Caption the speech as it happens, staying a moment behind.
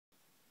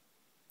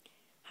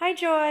Hi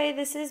Joy,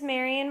 this is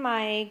Mary and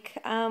Mike.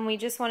 We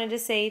just wanted to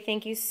say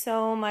thank you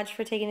so much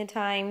for taking the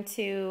time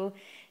to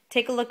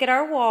take a look at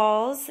our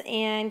walls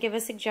and give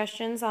us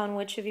suggestions on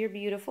which of your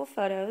beautiful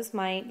photos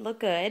might look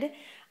good.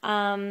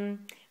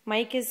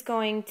 Mike is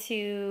going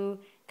to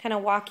kind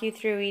of walk you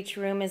through each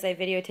room as I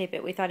videotape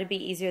it. We thought it'd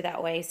be easier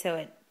that way so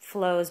it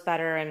flows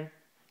better and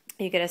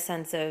you get a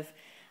sense of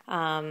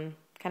kind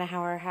of how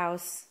our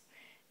house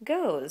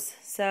goes.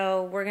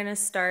 So we're going to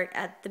start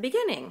at the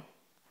beginning.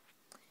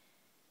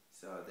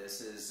 So this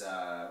is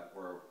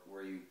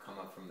where you come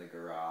up from the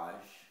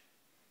garage,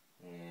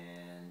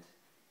 and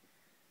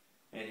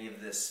any of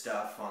this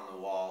stuff on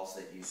the walls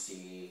that you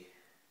see,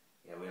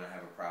 yeah, we don't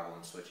have a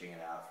problem switching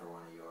it out for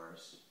one of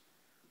yours.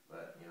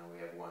 But, you know, we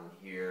have one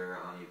here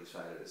on either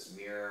side of this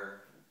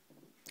mirror.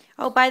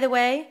 Oh, by the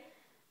way,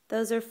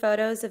 those are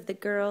photos of the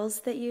girls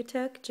that you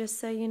took, just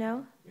so you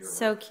know.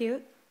 So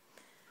cute.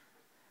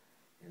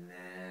 And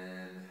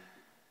then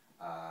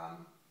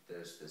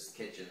there's this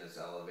kitchen that's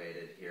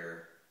elevated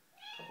here,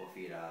 a couple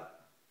feet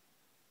up.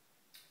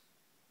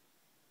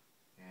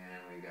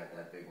 And we've got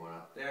that big one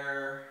up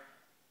there.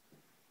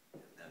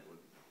 And then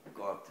we'll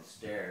go up the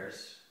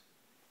stairs.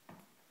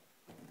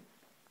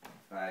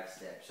 5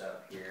 steps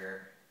up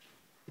here.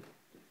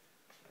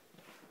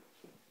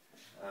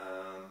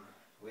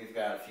 We've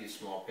got a few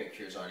small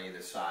pictures on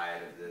either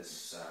side of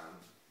this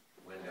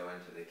window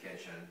into the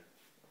kitchen.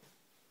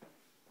 A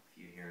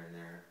few here and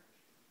there.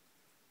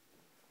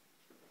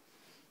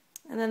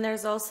 And then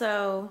there's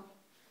also,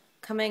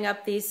 coming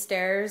up these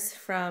stairs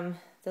from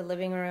the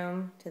living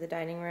room to the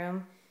dining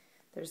room,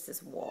 there's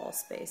this wall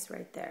space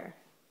right there.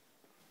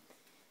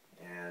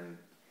 And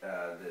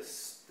the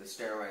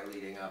stairway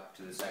leading up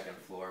to the second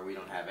floor, we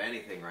don't have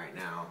anything right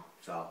now,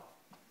 so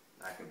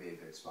that could be a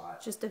good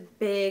spot. Just a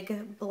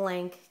big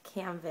blank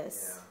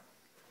canvas.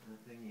 Yeah,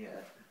 nothing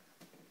yet.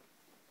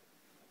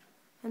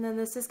 And then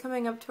this is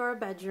coming up to our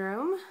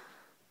bedroom,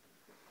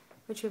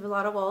 which we have a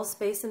lot of wall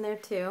space in there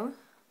too.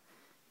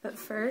 But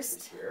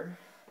first,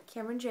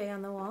 Cameron J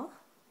on the wall.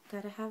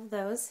 Gotta have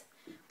those.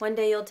 One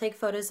day you'll take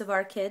photos of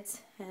our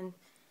kids and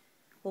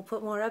we'll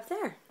put more up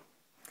there.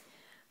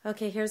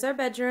 Okay, here's our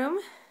bedroom.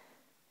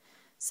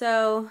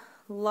 So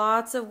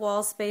lots of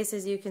wall space,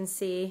 as you can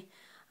see,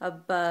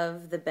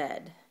 above the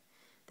bed.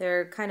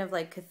 They're kind of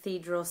like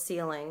cathedral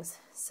ceilings,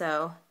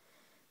 so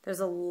there's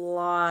a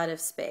lot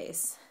of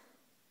space.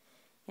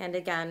 And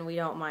again, we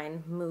don't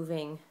mind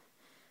moving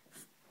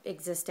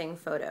existing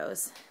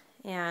photos.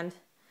 And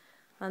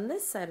on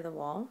this side of the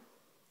wall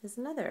is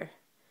another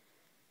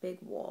big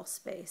wall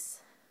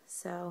space.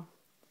 So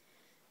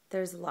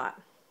there's a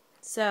lot.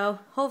 So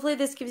hopefully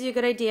this gives you a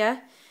good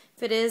idea.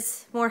 If it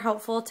is more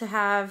helpful to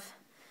have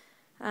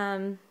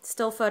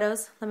still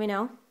photos, let me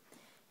know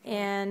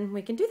and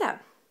we can do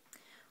that.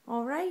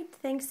 All right,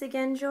 thanks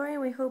again, Joy,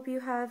 and we hope you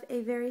have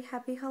a very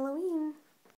happy Halloween.